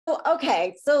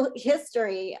okay. So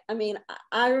history, I mean,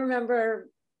 I remember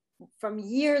from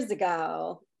years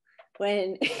ago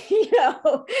when,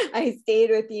 I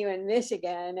stayed with you in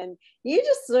Michigan and you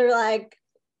just were like,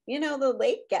 the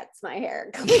lake gets my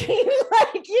hair clean.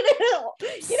 Like, you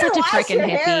Such don't a wash freaking your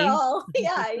hair hippie. all,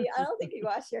 yeah, I don't think you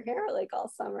wash your hair like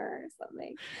all summer or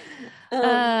something.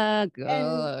 And,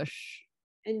 Gosh.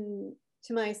 and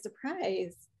to my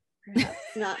surprise, perhaps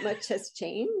not much has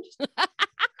changed.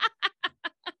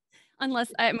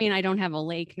 Unless, I mean, I don't have a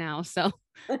lake now, so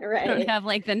I don't Right. have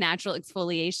like the natural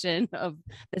exfoliation of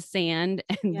the sand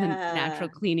and the natural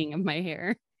cleaning of my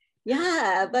hair.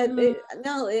 Yeah, but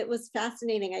no, it was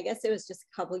fascinating. I guess it was just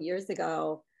a couple years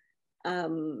ago.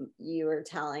 You were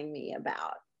telling me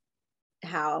about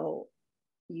how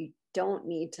you don't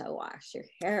need to wash your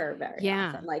hair very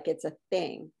often. Like it's a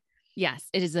thing. Yes,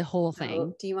 it is a whole thing.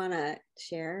 So, do you want to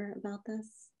share about this?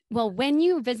 Well, when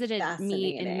you visited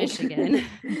me in Michigan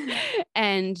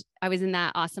and I was in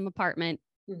that awesome apartment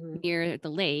near the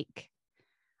lake,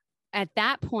 at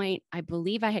that point, I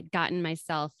believe I had gotten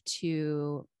myself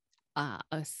to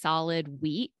a solid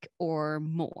week or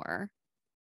more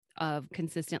of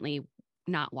consistently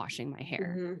not washing my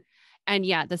hair. And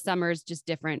yeah, the summer is just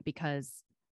different because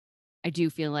I do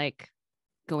feel like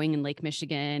going in Lake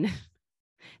Michigan,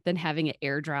 then having it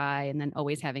air dry and then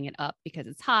always having it up because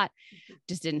it's hot,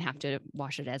 just didn't have to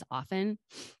wash it as often.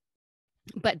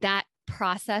 But that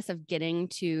process of getting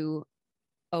to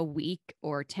a week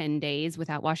or 10 days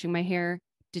without washing my hair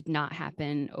did not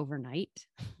happen overnight.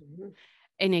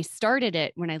 And I started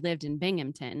it when I lived in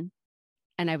Binghamton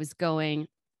and I was going,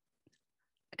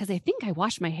 because I think I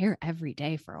washed my hair every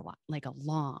day for a while, like a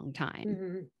long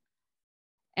time.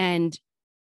 And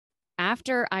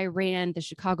after I ran the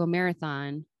Chicago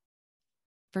Marathon,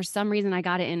 for some reason, I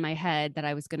got it in my head that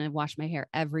I was going to wash my hair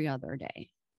every other day.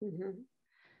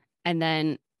 And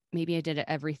then maybe I did it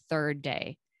every third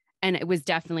day. And it was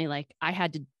definitely like I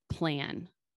had to plan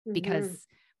because,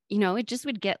 it just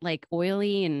would get like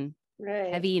oily and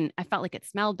heavy and I felt like it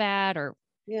smelled bad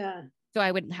so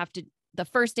I would have to, the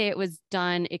first day it was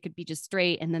done, it could be just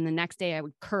straight. And then the next day I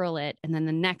would curl it. And then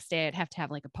the next day I'd have to have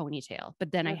like a ponytail,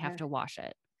 but then I have to wash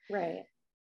it. Right.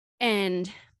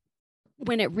 And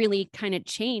when it really kind of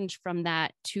changed from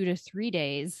that 2 to 3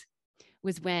 days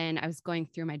was when I was going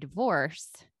through my divorce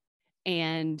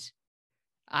and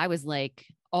I was like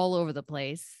all over the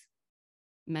place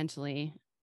mentally.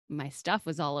 My stuff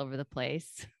was all over the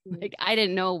place. Like I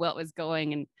didn't know what was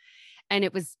going and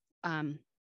it was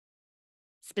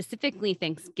specifically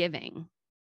Thanksgiving.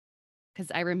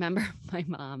 Cause I remember my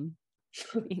mom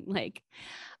being like,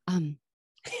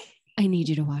 I need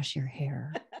you to wash your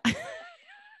hair. I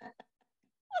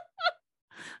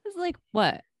was like,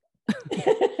 what?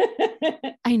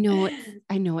 I know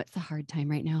it's a hard time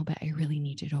right now, but I really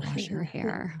need you to wash your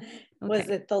hair. Okay. Was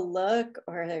it the look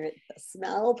or the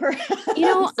smell perhaps?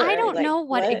 I don't know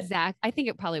what exact. I think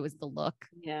it probably was the look.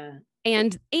 Yeah.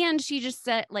 And she just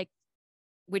said like,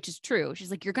 which is true.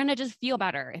 She's like, you're going to just feel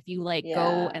better if you like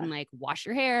go and like wash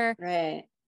your hair. Right.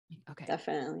 Okay.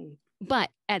 Definitely. But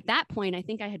at that point, I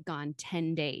think I had gone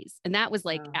 10 days and that was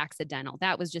like accidental.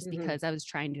 That was just because I was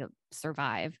trying to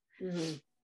survive.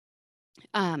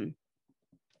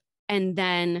 And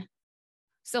then,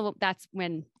 so that's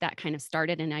when that kind of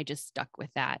started and I just stuck with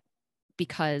that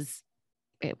because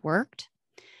it worked.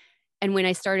 And when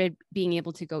I started being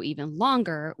able to go even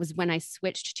longer was when I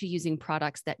switched to using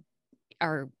products that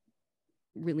are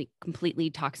really completely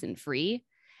toxin free.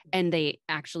 And they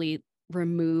actually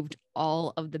removed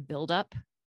all of the buildup.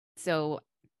 So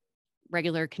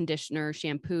regular conditioner,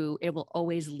 shampoo, it will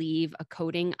always leave a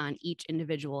coating on each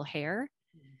individual hair.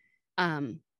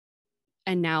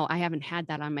 And now I haven't had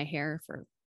that on my hair for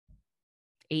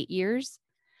 8 years.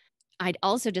 I'd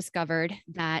also discovered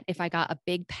that if I got a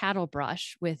big paddle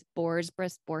brush with boar's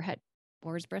bristle,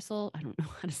 I don't know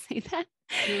how to say that.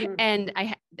 And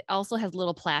it also has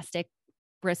little plastic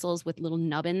bristles with little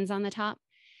nubbins on the top.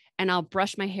 And I'll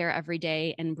brush my hair every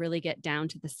day and really get down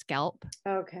to the scalp.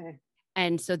 Okay.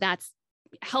 And so that's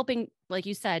helping, like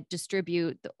you said,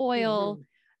 distribute the oil,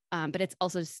 but it's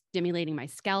also stimulating my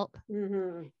scalp.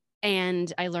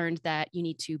 And I learned that you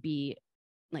need to be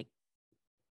like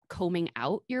combing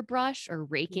out your brush or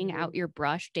raking out your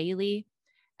brush daily.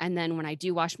 And then when I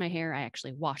do wash my hair, I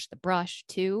actually wash the brush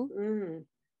too.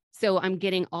 So I'm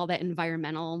getting all that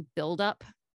environmental buildup.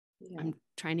 I'm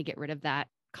trying to get rid of that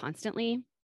constantly.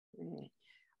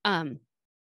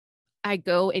 I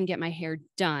go and get my hair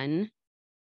done.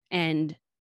 And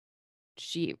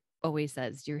she always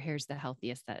says, your hair's the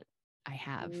healthiest that I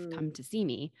have. Come to see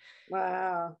me.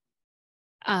 Wow.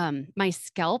 My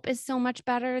scalp is so much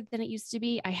better than it used to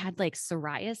be. I had like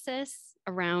psoriasis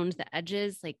around the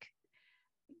edges. Like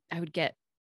I would get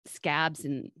scabs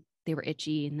and they were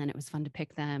itchy, and then it was fun to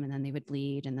pick them, and then they would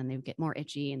bleed, and then they would get more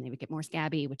itchy, and they would get more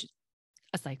scabby, which is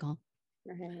a cycle.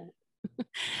 Right.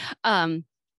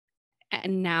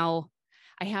 And now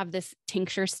I have this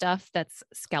tincture stuff that's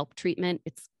scalp treatment.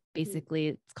 It's basically,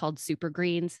 it's called Super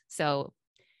Greens. So,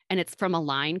 and it's from a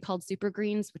line called Super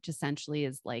Greens, which essentially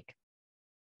is like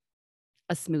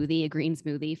a smoothie, a green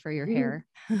smoothie for your hair.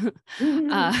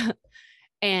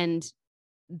 And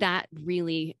that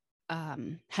really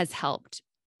has helped.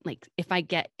 Like if I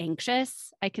get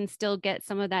anxious, I can still get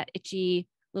some of that itchy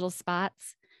little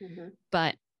spots,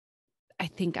 but I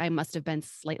think I must have been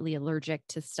slightly allergic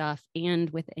to stuff. And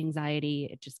with anxiety,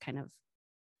 it just kind of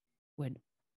would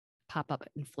pop up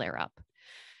and flare up.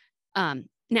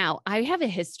 Now I have a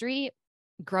history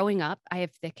growing up. I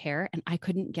have thick hair and I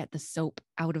couldn't get the soap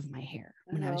out of my hair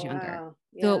when I was younger. Wow.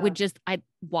 Yeah. So it would just, I'd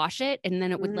wash it and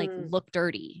then it would like look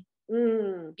dirty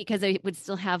because I would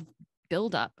still have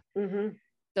buildup.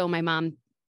 So my mom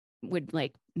would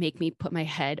like make me put my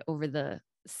head over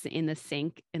in the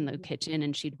sink in the kitchen,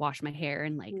 and she'd wash my hair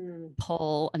and like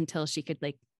pull until she could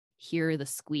like hear the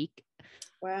squeak.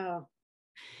 Wow.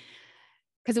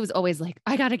 Cause it was always like,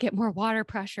 I got to get more water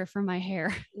pressure for my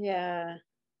hair. Yeah.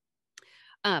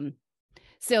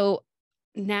 So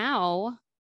now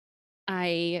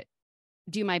I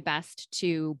do my best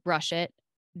to brush it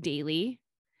daily,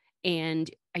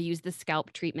 and I use the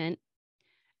scalp treatment.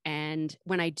 And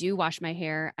when I do wash my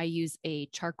hair, I use a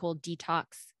charcoal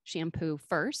detox shampoo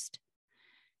first.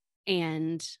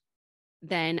 And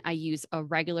then I use a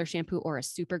regular shampoo or a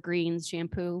Super Greens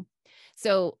shampoo.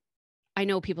 So I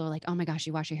know people are like, oh my gosh,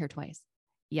 you wash your hair twice.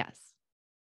 Yes.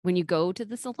 When you go to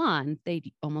the salon,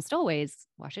 they almost always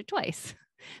wash it twice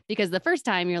because the first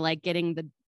time you're like getting the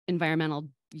environmental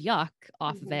yuck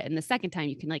off of it. And the second time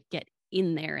you can like get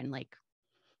in there and like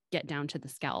get down to the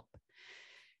scalp.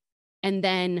 And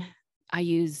then I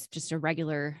use just a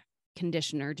regular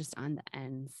conditioner just on the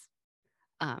ends.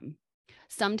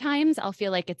 Sometimes I'll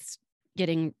feel like it's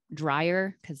getting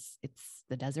drier because it's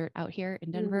the desert out here in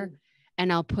Denver.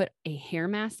 And I'll put a hair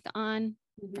mask on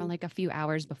for like a few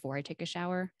hours before I take a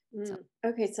shower. So.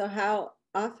 Okay. So how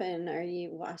often are you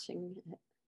washing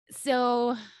it?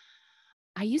 So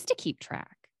I used to keep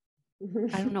track.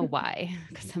 I don't know why,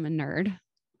 because I'm a nerd.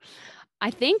 I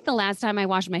think the last time I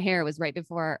washed my hair was right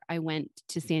before I went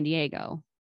to San Diego.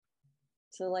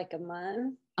 So like a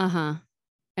month?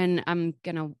 And I'm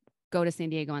going to go to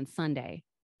San Diego on Sunday.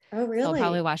 Oh, really? So I'll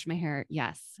probably wash my hair.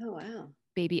 Yes. Oh, wow.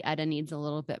 Baby Etta needs a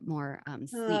little bit more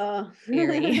sleep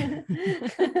airy.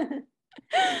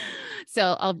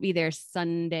 So I'll be there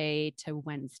Sunday to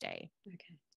Wednesday.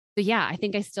 Okay. So yeah, I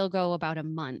think I still go about a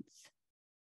month.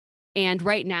 And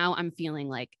right now I'm feeling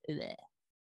like, bleh.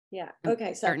 Yeah.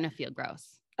 Okay. So starting to feel gross.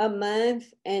 A month,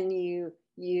 and you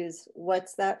use,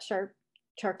 what's that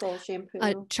charcoal shampoo?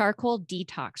 A charcoal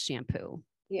detox shampoo.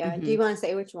 Yeah. Do you want to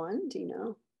say which one? Do you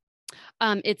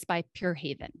know? It's by Pure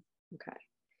Haven. Okay.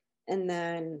 And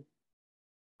then,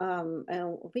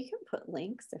 and we can put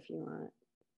links if you want.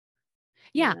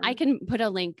 Yeah, I can put a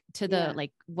link to the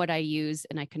like what I use,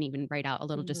 and I can even write out a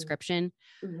little description.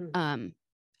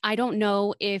 I don't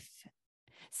know if,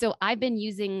 so I've been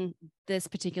using this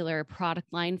particular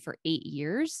product line for 8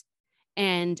 years,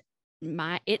 and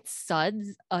it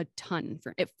suds a ton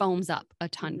it foams up a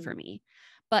ton for me.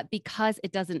 But because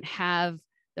it doesn't have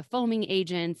the foaming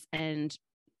agents and,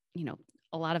 you know,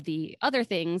 a lot of the other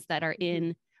things that are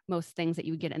in most things that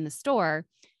you would get in the store,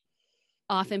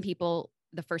 often people,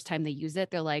 the first time they use it,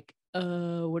 they're like,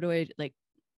 what do I like?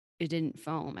 It didn't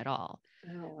foam at all.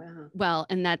 Oh, wow. Well,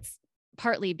 and that's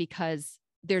partly because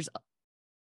there's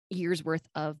years worth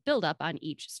of buildup on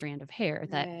each strand of hair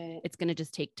that it's going to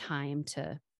just take time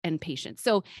and patience.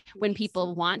 So when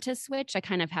people want to switch, I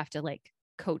kind of have to like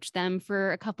coach them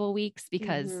for a couple of weeks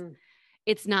because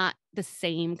it's not the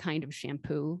same kind of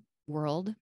shampoo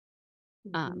world.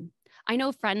 I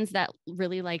know friends that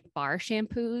really like bar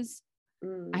shampoos.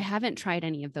 I haven't tried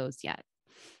any of those yet.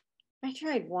 I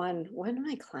tried one. One of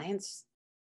my clients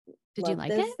Did you like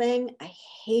this it? thing. I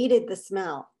hated the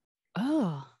smell.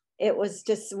 Oh. It was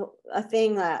just a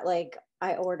thing that like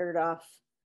I ordered off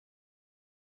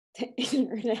the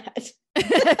internet.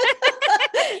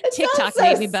 TikTok so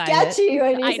made me buy it. Sketchy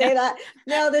when you say that.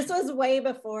 No, this was way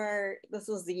before. This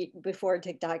was before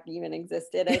TikTok even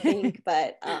existed, I think.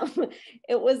 But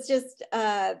it was just,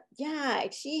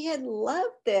 she had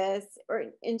loved this,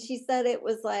 and she said it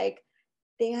was like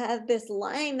they have this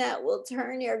line that will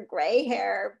turn your gray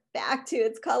hair back to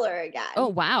its color again. Oh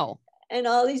wow! And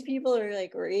all these people are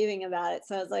like raving about it.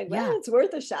 So I was like, well, it's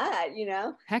worth a shot, you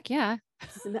know? Heck yeah.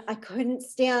 I couldn't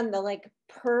stand the like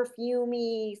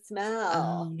perfumey smell.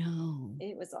 Oh no.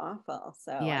 It was awful.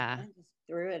 So Yeah. I just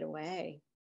threw it away.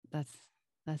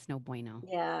 That's no bueno.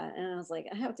 Yeah. And I was like,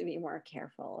 I have to be more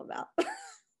careful about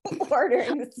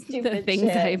ordering stupid the things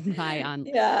shit. I buy on.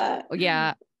 Yeah.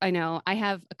 Yeah. I know. I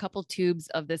have a couple tubes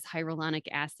of this hyaluronic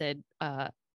acid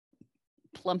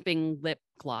plumping lip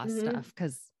gloss stuff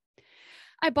because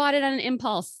I bought it on an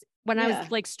impulse when I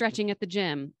was like stretching at the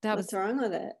gym. What's wrong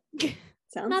with it?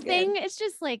 Sounds nothing. good. It's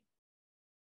just like,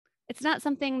 it's not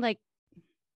something like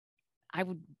I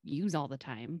would use all the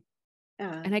time.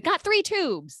 And I got 3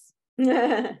 tubes,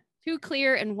 2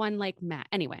 clear and 1 like matte.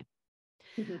 Anyway,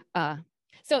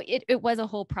 so it was a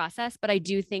whole process, but I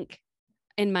do think,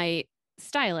 and my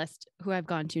stylist, who I've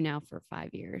gone to now for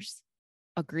 5 years,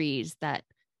 agrees that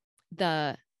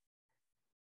the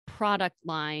product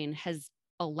line has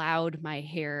allowed my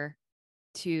hair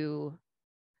to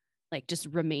like just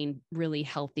remain really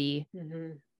healthy.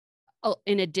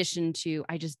 In addition to,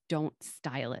 I just don't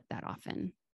style it that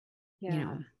often. Yeah. You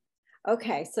know.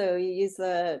 Okay, so you use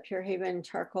the Pure Haven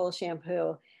charcoal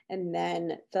shampoo, and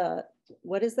then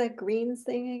what is that greens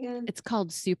thing again? It's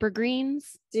called Super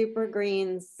Greens. Super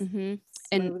Greens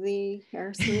smoothie,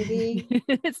 hair smoothie.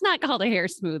 It's not called a hair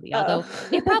smoothie, although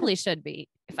it probably should be.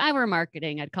 If I were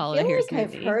marketing, I'd call it a hair smoothie.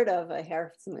 I've heard of a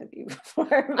hair smoothie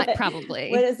before.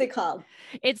 Probably. What is it called?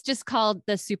 It's just called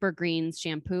the Super Greens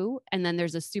shampoo, and then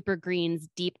there's a Super Greens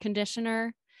deep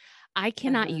conditioner. I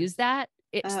cannot use that.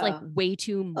 It's like way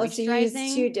too moisturizing. So you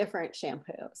use 2 different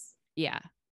shampoos. Yeah.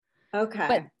 Okay.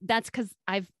 But that's because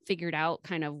I've figured out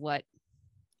kind of what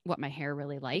my hair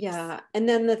really likes. Yeah. And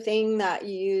then the thing that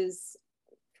you use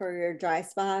for your dry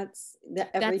spots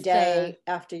every day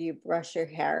after you brush your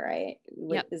hair, right?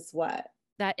 Is what?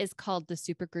 That is called the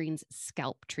Super Greens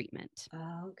scalp treatment.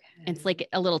 Okay. And it's like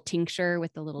a little tincture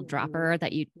with a little dropper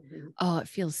that you, it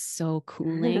feels so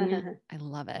cooling. I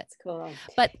love it. That's cool.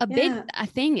 But a big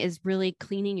thing is really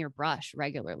cleaning your brush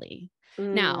regularly.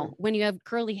 Now, when you have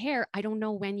curly hair, I don't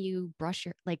know when you brush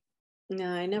your, like, no,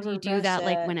 I never do you do that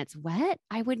like when it's wet?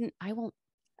 I won't.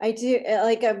 I do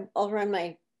like I'll run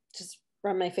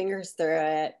my fingers through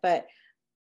it, but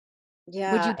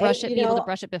yeah. Would you brush it, be able to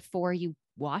brush it before you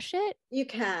wash it? You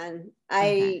can.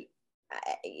 Okay.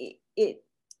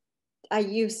 I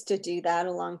used to do that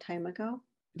a long time ago.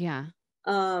 Yeah.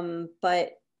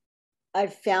 But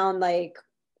I've found like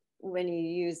when you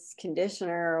use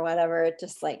conditioner or whatever, it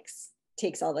just like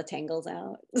takes all the tangles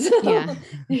out. So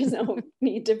there's no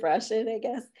need to brush it, I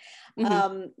guess.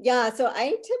 So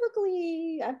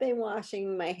I've been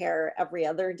washing my hair every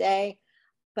other day,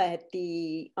 but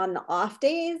on the off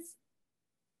days,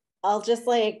 I'll just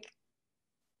like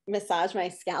massage my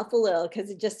scalp a little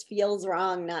because it just feels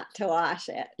wrong not to wash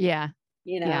it. Yeah.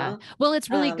 You know? Yeah. Well,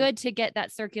 it's really good to get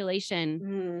that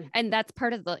circulation. And that's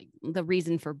part of the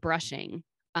reason for brushing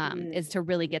is to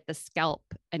really get the scalp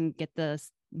and get the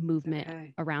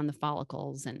movement around the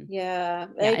follicles. And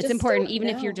it's important. Even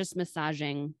if you're just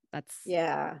massaging,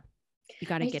 you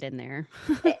got to get in there.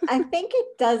 I think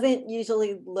it doesn't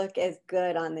usually look as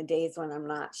good on the days when I'm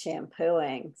not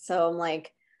shampooing. So I'm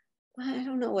like, well, I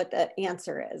don't know what the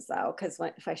answer is though. Cause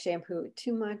if I shampoo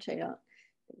too much, I don't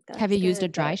think that's Have you used a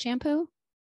good, dry shampoo?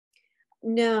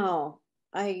 No,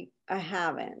 I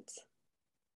haven't.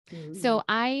 So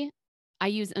I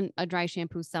use a dry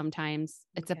shampoo sometimes.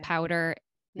 It's a powder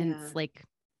and it's like,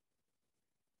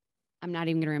 I'm not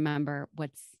even going to remember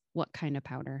what kind of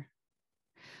powder.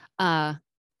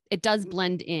 It does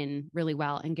blend in really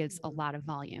well and gives a lot of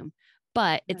volume,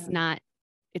 but it's not,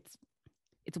 it's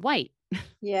white.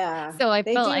 Yeah. So I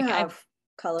felt like I've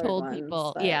told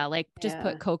people, just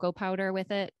put cocoa powder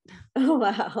with it. Oh,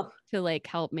 wow. To like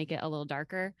help make it a little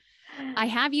darker. I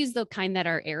have used the kind that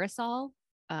are aerosol.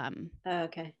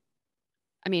 Okay.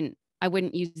 I mean, I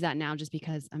wouldn't use that now just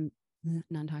because I'm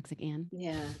non-toxic and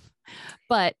yeah.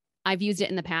 But I've used it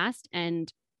in the past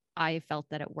and I felt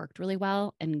that it worked really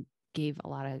well and gave a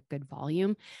lot of good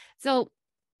volume. So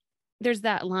there's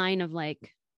that line of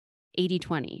like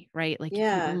 80-20, right? Like you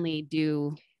can only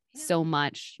do so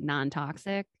much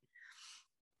non-toxic.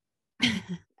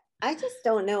 I just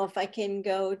don't know if I can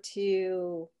go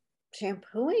to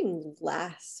shampooing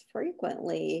less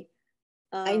frequently.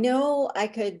 I know I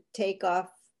could take off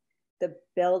the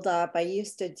buildup. I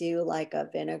used to do like a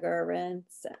vinegar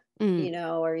rinse,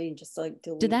 or you just like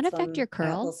dilute. Did that affect your curls?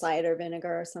 Apple cider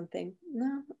vinegar or something?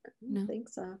 No, I don't think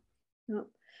so. No,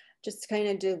 just kind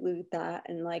of dilute that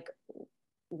and like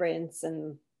rinse,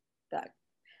 and that,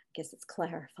 I guess it's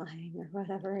clarifying or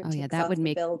whatever. That would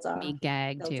make me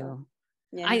gag too.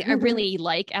 Yeah. I really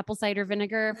like apple cider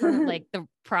vinegar for like the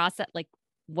process, like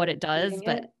what it does, Eating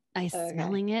but it?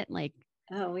 smelling it, like,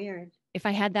 oh, weird. if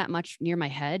I had that much near my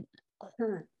head,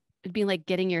 Huh. it'd be like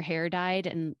getting your hair dyed.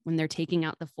 And when they're taking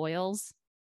out the foils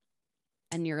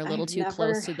and you're a little I've too never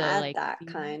close to the had like, that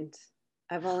kind.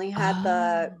 I've only had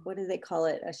the, oh, what do they call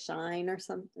it? A shine or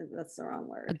something? That's the wrong a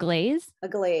word. glaze. A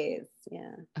glaze.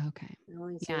 Yeah. Okay. I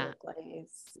only do Yeah. a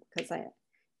glaze because I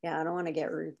don't want to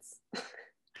get roots.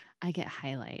 I get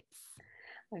highlights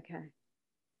Okay.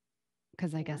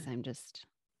 because I Yeah. guess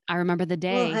I remember the Well,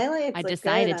 day highlights I look good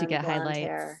decided to on get blonde highlights.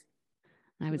 hair.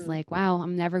 I was like, wow,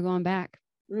 I'm never going back.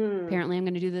 Mm. Apparently I'm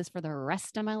going to do this for the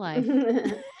rest of my life.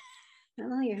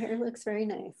 Oh, your hair looks very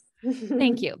nice.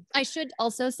 Thank you. I should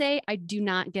also say I do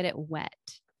not get it wet.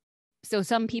 So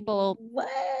some people, What?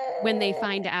 when they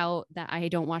find out that I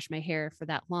don't wash my hair for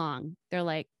that long, they're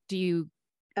like, do you,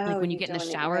 like Oh, when you you get in the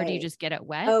don't, shower, do you right. just get it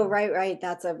wet? Oh, right.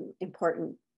 That's an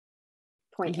important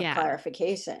point of Yeah.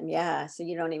 clarification. Yeah. So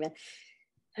you don't even,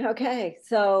 okay.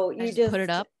 So I you just put it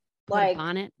up, put a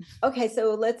bonnet. okay.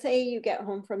 So let's say you get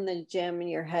home from the gym and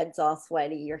your head's all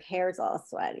sweaty, your hair's all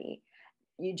sweaty.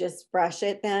 You just brush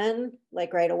it then,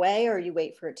 like right away, or you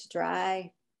wait for it to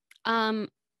dry? I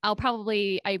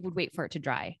would wait for it to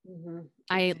dry. Mm-hmm.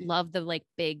 I love the like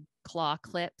big claw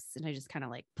clips and I just kind of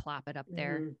like plop it up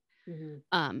there.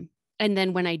 Mm-hmm. And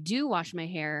then when I do wash my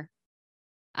hair,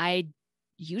 I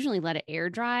usually let it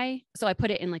air dry. So I put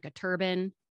it in like a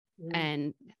turban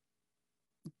and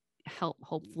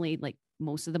hopefully like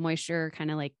most of the moisture kind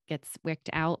of like gets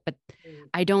wicked out, but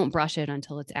I don't brush it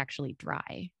until it's actually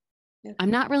dry. Okay.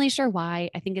 I'm not really sure why.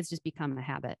 I think it's just become a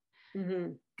habit.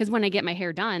 Because when I get my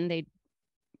hair done, they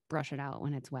brush it out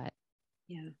when it's wet.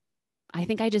 Yeah. I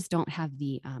think I just don't have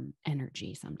the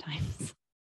energy sometimes.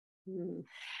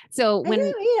 So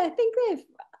I think they've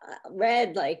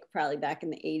read, like probably back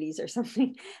in the 80s or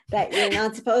something, that you're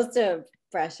not supposed to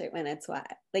brush it when it's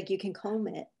wet. Like you can comb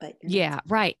it, but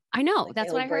right. I know. like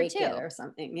that's what I heard too. Or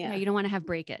something. Yeah. You don't want to have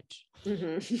breakage.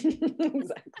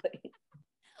 Exactly.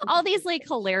 All these like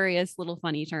hilarious little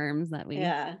funny terms that we.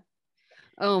 Yeah.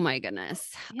 Oh my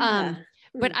goodness. Yeah.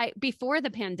 But before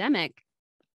the pandemic,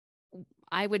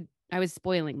 I was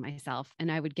spoiling myself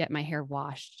and I would get my hair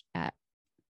washed at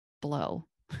Blow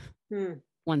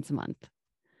once a month.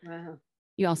 Wow.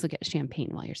 You also get champagne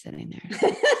while you're sitting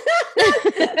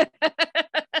there.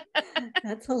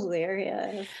 That's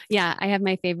hilarious. Yeah. I have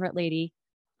my favorite lady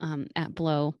at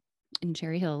Blow in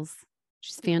Cherry Hills.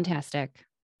 She's fantastic.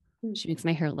 She makes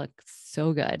my hair look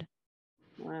so good.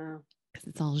 Wow. Because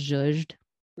it's all zhuzhed.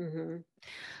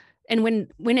 And when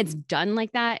it's done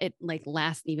like that, it like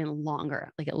lasts even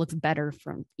longer. Like it looks better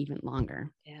from even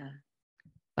longer. Yeah.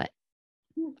 But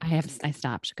I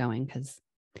stopped going because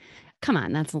come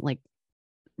on, that's like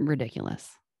ridiculous.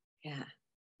 Yeah.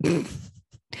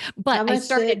 But I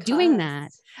started doing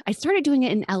that. I started doing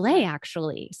it in LA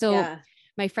actually. So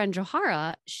my friend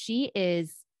Johara, she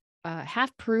is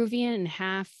half Peruvian and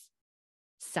half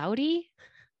Saudi.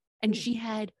 And she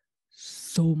had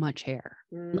so much hair.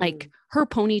 Like her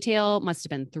ponytail must have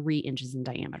been 3 inches in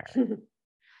diameter.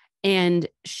 And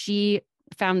she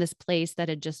found this place that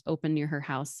had just opened near her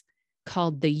house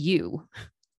called the U.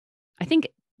 I think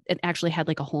it actually had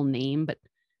like a whole name, but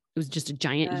it was just a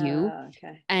giant U.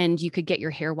 Okay. And you could get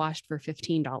your hair washed for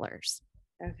 $15.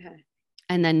 Okay.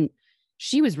 And then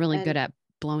she was really good at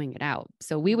blowing it out.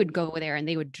 So we would go there and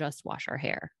they would just wash our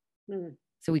hair.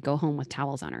 So we go home with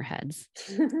towels on our heads.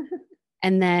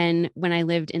 And then when I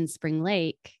lived in Spring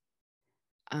Lake,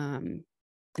 and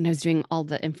I was doing all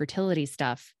the infertility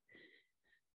stuff,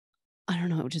 I don't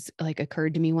know, it just like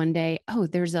occurred to me one day, oh,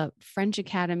 there's a French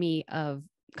Academy of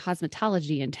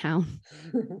Cosmetology in town.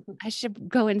 I should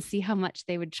go and see how much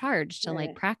they would charge to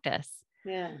like practice.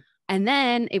 Yeah. And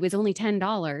then it was only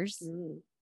 $10.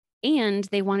 And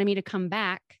they wanted me to come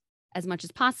back as much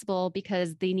as possible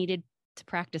because they needed to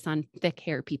practice on thick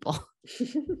hair people.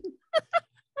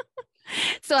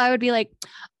 So I would be like,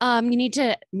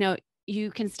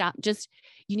 you can stop.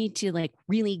 You need to like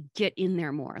really get in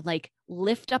there more, like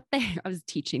lift up the hair. I was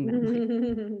teaching them,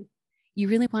 like, you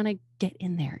really want to get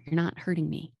in there. You're not hurting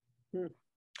me.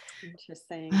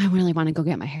 Interesting. I really want to go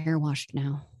get my hair washed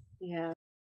now. Yeah.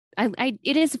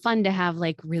 It is fun to have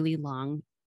like really long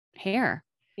hair.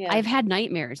 Yeah. I've had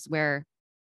nightmares where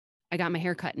I got my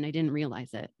hair cut and I didn't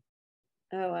realize it.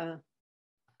 Oh, wow.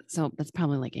 So that's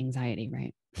probably like anxiety,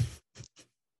 right?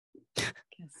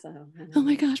 Guess so. Oh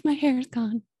my gosh, my hair is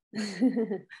gone.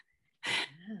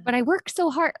 But I worked so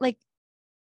hard. Like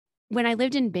when I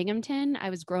lived in Binghamton, I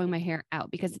was growing my hair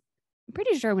out because I'm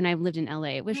pretty sure when I lived in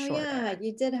LA, it was shorter. Yeah,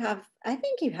 you did have, I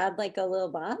think you had like a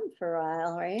little bob for a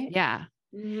while, right? Yeah.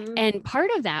 Mm-hmm. And part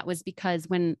of that was because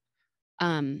when,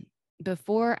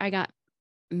 before I got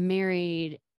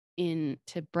married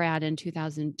to Brad in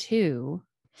 2002,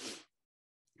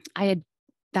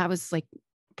 that was like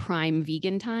prime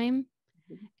vegan time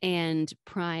and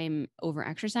prime over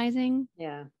exercising.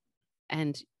 Yeah.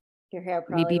 And your hair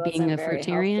probably maybe being a very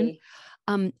fruitarian.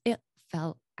 healthy. It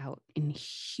fell out in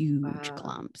huge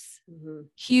clumps, Mm-hmm.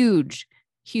 huge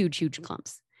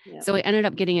clumps. Yep. So I ended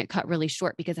up getting it cut really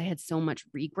short because I had so much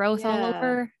regrowth all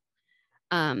over.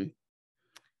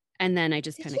 And then I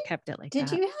just kind of kept it like that.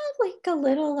 Did you have like a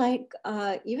little, like,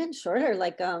 even shorter,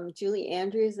 like, Julie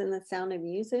Andrews in The Sound of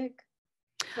Music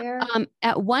hair?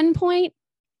 At one point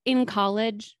in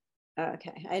college,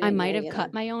 okay. I might have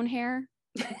cut my own hair.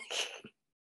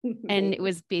 And it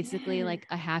was basically like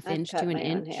a half inch to an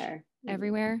inch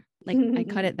everywhere. Like I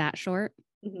cut it that short.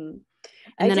 Mm-hmm.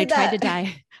 And then I tried to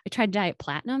dye it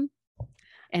platinum,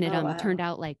 and it turned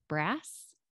out like brass.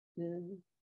 Mm-hmm.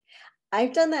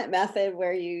 I've done that method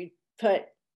where you put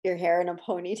your hair in a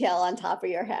ponytail on top of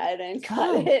your head and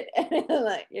cut it, and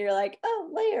like you're like, oh,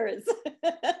 layers.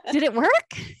 Did it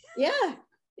work? Yeah.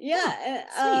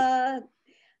 Oh,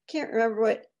 can't remember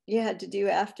what you had to do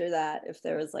after that, if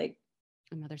there was like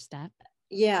another step.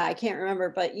 Yeah, I can't remember,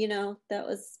 but that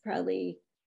was probably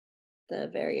the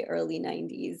very early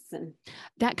 90s. And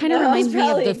that kind of reminds me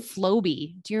of the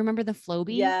Flowbee. Do you remember the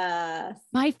Flowbee? Yes.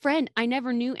 My friend, I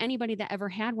never knew anybody that ever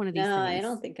had one of these things. I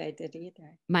don't think I did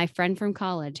either. My friend from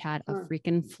college had a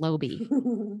freaking Flowbee.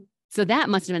 So that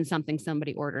must have been something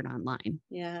somebody ordered online.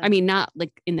 Yeah. I mean, not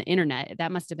like in the internet.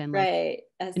 That must have been like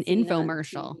an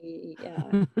infomercial.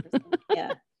 Yeah.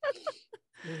 Yeah.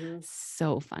 Mm-hmm.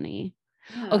 So funny.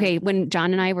 Yeah. Okay. When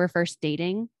John and I were first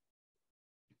dating,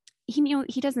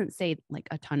 he doesn't say like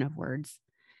a ton of words.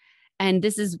 And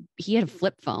he had a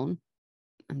flip phone.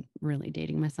 I'm really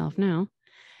dating myself now.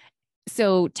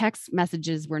 So text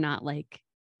messages were not like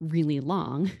really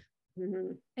long.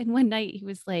 Mm-hmm. And one night he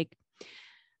was like,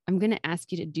 I'm going to ask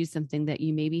you to do something that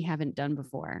you maybe haven't done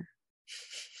before.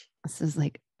 So I was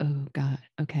like, oh God.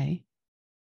 Okay.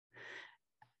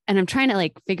 And I'm trying to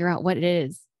like figure out what it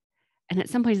is. And at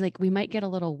some point he's like, we might get a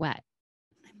little wet.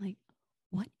 I'm like,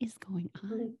 what is going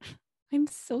on? I'm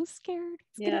so scared.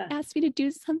 He's going to ask me to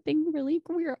do something really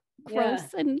gross. Yeah.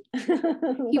 And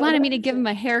he wanted me to give him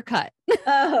a haircut.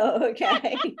 Oh,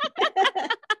 okay.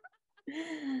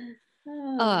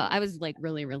 I was like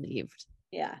really relieved.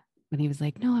 Yeah. When he was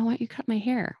like, no, I want you to cut my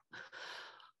hair.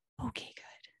 Okay,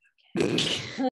 good.